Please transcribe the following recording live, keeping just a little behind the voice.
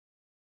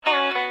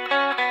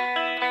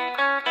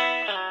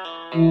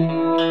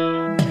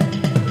You're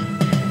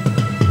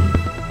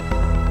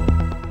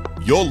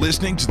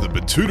listening to the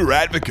Batuta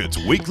Advocates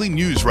Weekly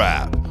News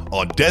Wrap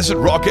on Desert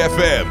Rock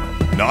FM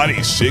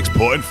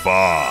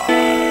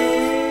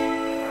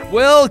 96.5.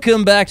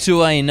 Welcome back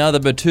to another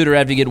Batuta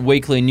Advocate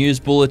Weekly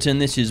News Bulletin.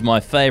 This is my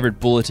favourite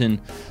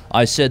bulletin.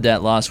 I said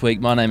that last week.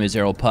 My name is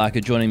Errol Parker.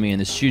 Joining me in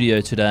the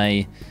studio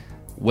today,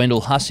 Wendell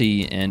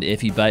Hussey and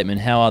Effie Bateman.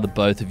 How are the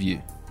both of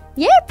you?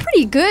 Yeah,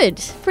 pretty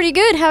good. Pretty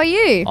good. How are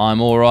you? I'm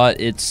all right.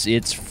 It's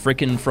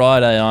frickin'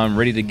 Friday. I'm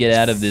ready to get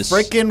out of this.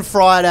 Frickin'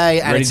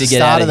 Friday, and it's the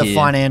start of the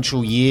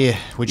financial year,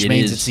 which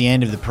means it's the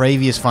end of the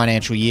previous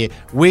financial year,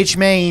 which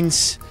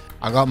means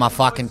I got my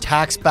fucking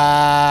tax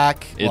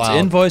back. It's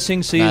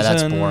invoicing season. No,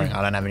 that's boring.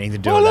 I don't have anything to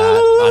do with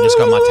that. I just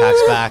got my tax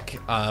back.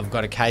 I've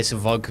got a case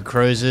of vodka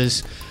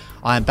cruises.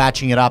 I am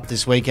batching it up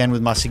this weekend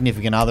with my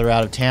significant other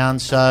out of town,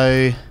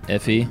 so...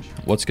 Effie,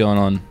 what's going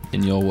on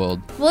in your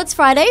world? Well, it's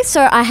Friday,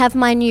 so I have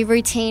my new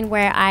routine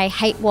where I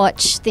hate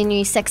watch the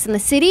new Sex and the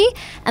City,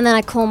 and then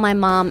I call my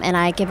mum and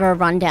I give her a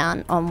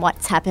rundown on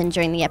what's happened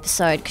during the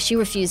episode because she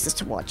refuses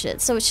to watch it.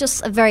 So it's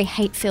just a very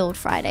hate-filled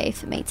Friday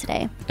for me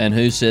today. And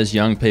who says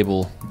young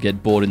people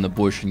get bored in the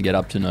bush and get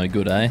up to no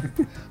good, eh?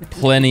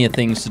 Plenty of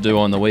things to do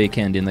on the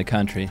weekend in the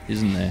country,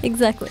 isn't there?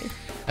 Exactly.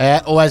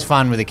 Always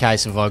fun with a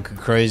case of vodka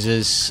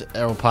cruises.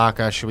 Errol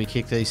Parker, should we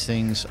kick these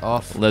things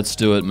off? Let's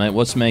do it, mate.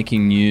 What's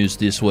making news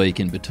this week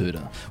in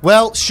Batuta?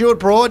 Well, Stuart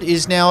Broad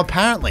is now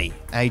apparently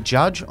a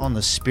judge on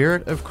the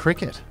spirit of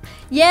cricket.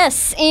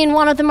 Yes, in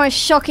one of the most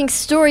shocking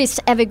stories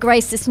to ever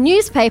grace this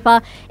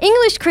newspaper,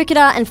 English cricketer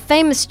and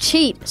famous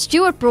cheat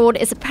Stuart Broad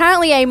is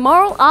apparently a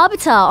moral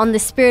arbiter on the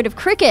spirit of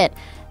cricket.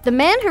 The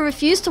man who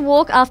refused to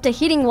walk after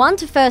hitting one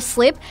to first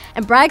slip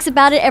and brags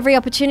about it every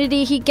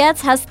opportunity he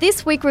gets has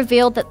this week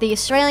revealed that the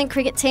Australian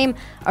cricket team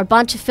are a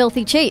bunch of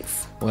filthy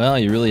cheats. Well,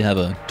 you really have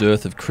a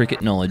dearth of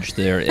cricket knowledge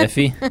there,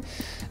 Effie.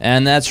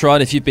 And that's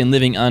right, if you've been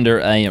living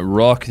under a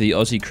rock, the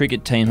Aussie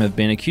cricket team have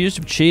been accused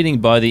of cheating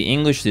by the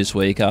English this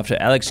week after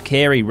Alex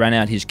Carey ran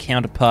out his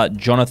counterpart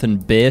Jonathan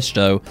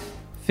Bairstow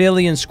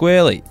fairly and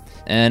squarely.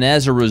 And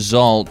as a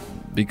result,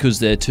 because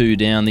they're two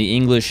down, the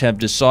English have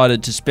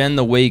decided to spend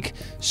the week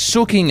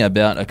sooking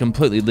about a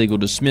completely legal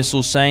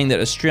dismissal, saying that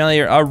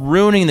Australia are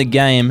ruining the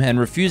game and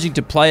refusing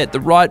to play it the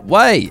right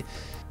way.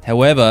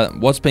 However,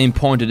 what's been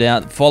pointed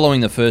out following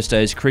the first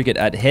day's cricket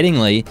at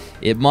Headingley,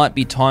 it might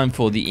be time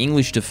for the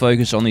English to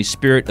focus on the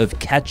spirit of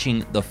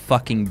catching the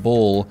fucking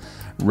ball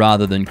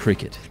rather than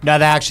cricket. No,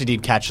 they actually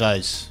did catch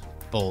those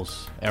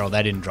balls, Errol.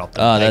 They didn't drop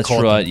them. That's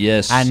right,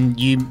 yes. And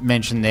you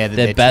mentioned there that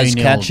they're Baz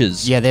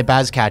catchers. Yeah, they're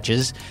Baz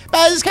catchers.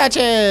 Baz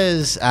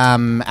catchers!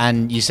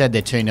 And you said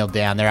they're 2-0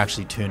 down. They're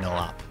actually 2-0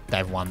 up.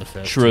 They've won the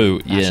first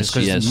True, two matches, yes.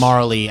 Because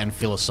morally and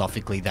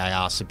philosophically, they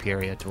are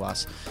superior to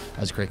us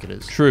as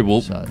cricketers. True,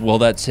 well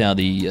that's how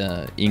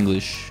the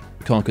English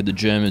conquered the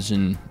Germans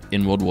in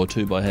World War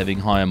II, by having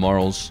higher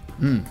morals.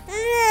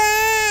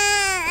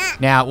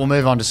 Now, we'll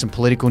move on to some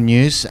political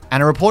news.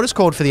 And a report has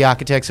called for the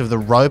architects of the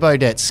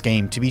Robodebt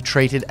scheme to be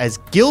treated as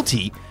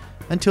guilty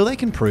until they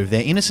can prove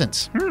their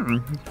innocence.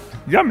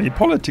 Yummy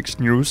politics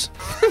news.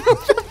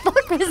 What the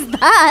fuck was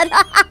that?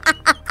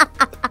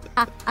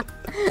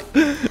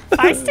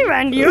 Feisty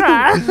man, you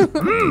are.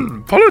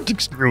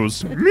 Politics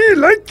news. Me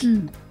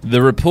likey.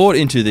 The report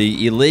into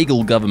the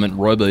illegal government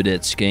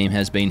Robodebt scheme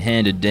has been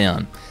handed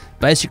down,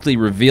 basically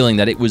revealing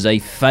that it was a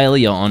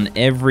failure on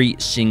every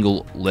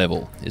single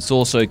level. It's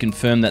also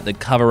confirmed that the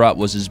cover-up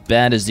was as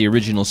bad as the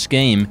original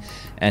scheme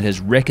and has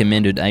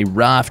recommended a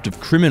raft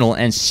of criminal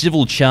and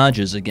civil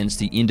charges against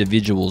the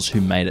individuals who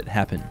made it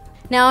happen.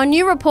 Now, a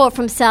new report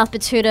from South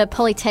Batuta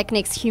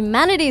Polytechnic's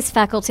Humanities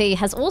faculty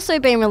has also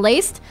been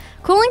released,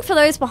 calling for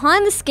those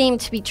behind the scheme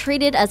to be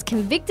treated as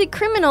convicted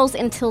criminals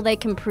until they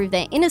can prove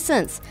their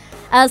innocence.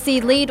 As the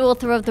lead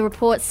author of the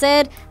report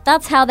said,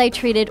 that's how they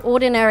treated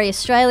ordinary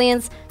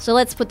Australians, so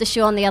let's put the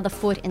shoe on the other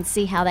foot and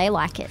see how they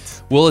like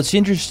it. Well, it's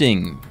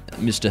interesting,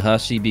 Mr.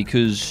 Hussey,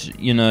 because,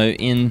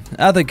 in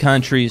other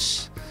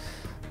countries,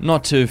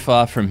 not too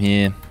far from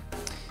here,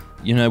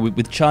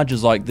 with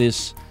charges like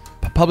this,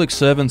 public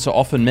servants are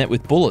often met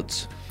with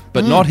bullets,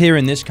 but not here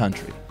in this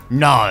country.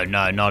 No,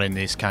 not in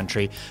this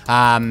country.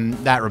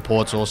 That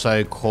report's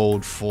also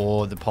called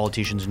for the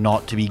politicians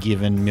not to be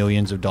given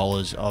millions of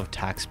dollars of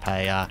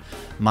taxpayer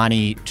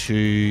money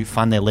to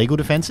fund their legal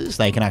defences.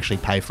 They can actually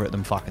pay for it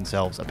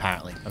themselves,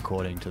 apparently,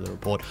 according to the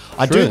report.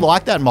 I do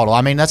like that model.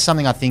 I mean, that's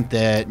something I think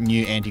the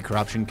new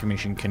Anti-Corruption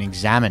Commission can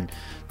examine,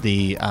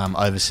 the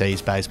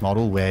overseas-based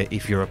model where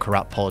if you're a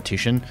corrupt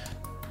politician,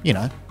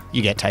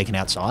 you get taken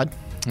outside.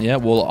 Yeah,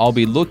 well, I'll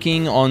be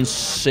looking on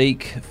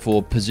Seek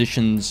for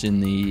positions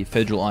in the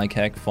federal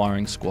ICAC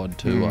firing squad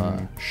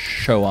to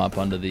show up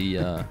under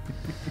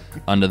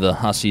the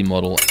Hussey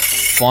model.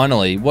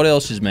 Finally, what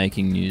else is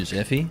making news,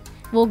 Effie?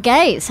 Well,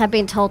 gays have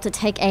been told to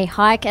take a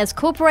hike as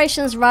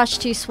corporations rush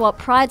to swap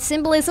pride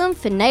symbolism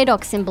for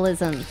NAIDOC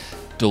symbolism.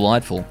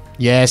 Delightful.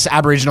 Yes,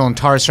 Aboriginal and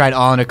Torres Strait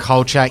Islander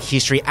culture,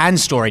 history and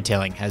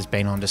storytelling has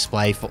been on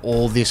display for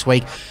all this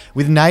week,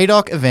 with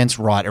NAIDOC events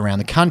right around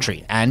the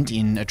country. And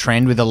in a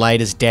trend with the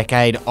latest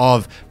decade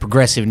of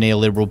progressive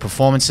neoliberal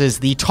performances,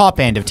 the top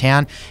end of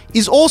town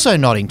is also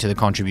nodding to the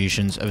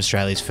contributions of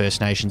Australia's First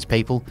Nations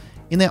people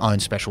in their own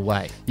special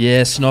way.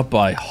 Yes, not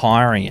by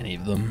hiring any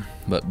of them,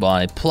 but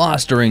by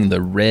plastering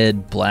the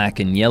red,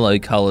 black and yellow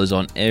colours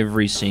on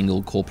every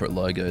single corporate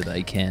logo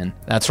they can.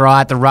 That's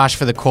right, the rush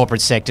for the corporate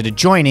sector to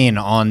join in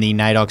on the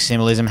NAIDOC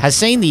symbolism has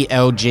seen the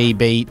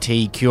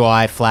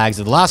LGBTQI flags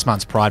of last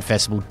month's Pride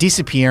Festival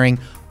disappearing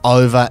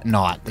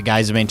overnight. The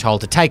gays have been told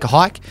to take a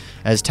hike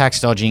as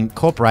tax-dodging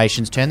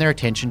corporations turn their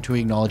attention to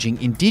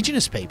acknowledging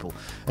Indigenous people,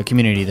 a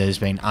community that has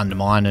been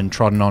undermined and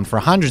trodden on for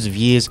hundreds of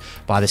years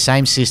by the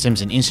same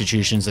systems and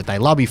institutions that they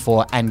lobby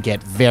for and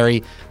get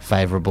very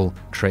favourable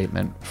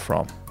treatment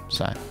from.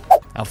 So,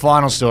 our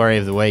final story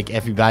of the week,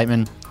 Effie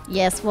Bateman.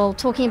 Yes, well,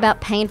 talking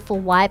about painful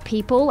white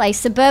people, a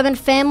suburban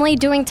family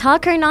doing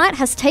taco night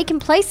has taken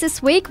place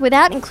this week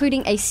without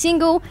including a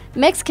single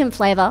Mexican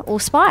flavour or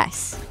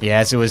spice.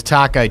 Yes, it was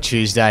Taco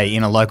Tuesday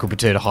in a local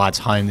Batuta Heights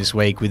home this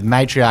week, with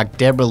matriarch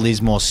Deborah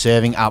Lismore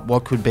serving up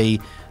what could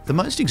be the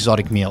most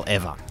exotic meal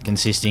ever,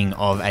 consisting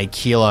of a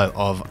kilo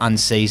of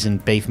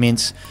unseasoned beef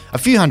mince, a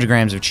few hundred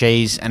grams of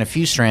cheese, and a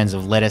few strands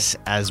of lettuce,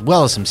 as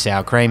well as some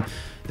sour cream.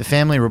 The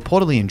family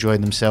reportedly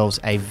enjoyed themselves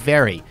a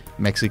very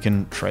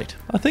Mexican treat.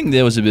 I think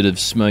there was a bit of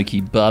smoky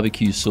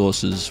barbecue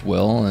sauce as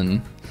well,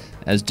 and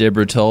as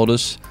Deborah told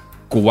us,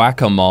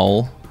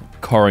 guacamole,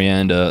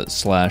 coriander /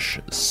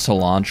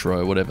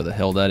 cilantro, whatever the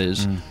hell that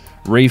is,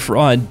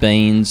 refried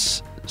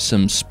beans,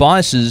 some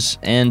spices,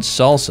 and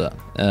salsa.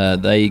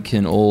 They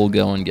can all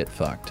go and get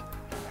fucked,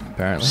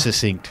 apparently.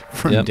 Succinct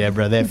from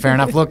Deborah there. Fair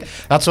enough. Look,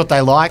 that's what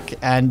they like,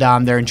 and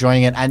they're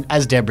enjoying it. And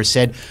as Deborah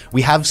said,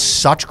 we have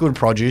such good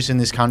produce in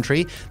this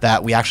country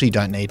that we actually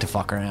don't need to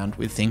fuck around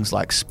with things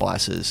like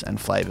spices and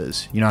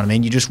flavours. You know what I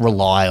mean? You just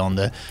rely on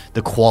the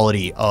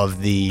quality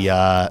of the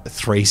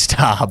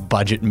 3-star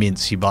budget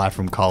mince you buy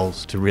from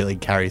Coles to really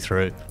carry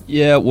through.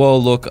 Yeah,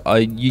 well, look,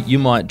 you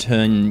might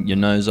turn your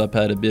nose up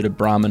at a bit of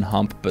Brahman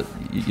hump, but,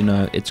 you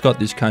know, it's got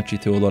this country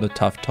through a lot of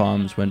tough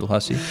times, Wendell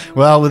Hussey.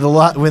 Well,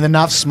 with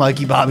enough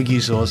smoky barbecue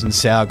sauce and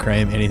sour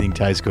cream, anything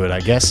tastes good, I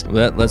guess.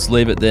 Well, let's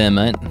leave it there,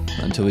 mate,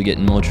 until we get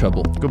in more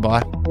trouble.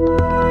 Goodbye.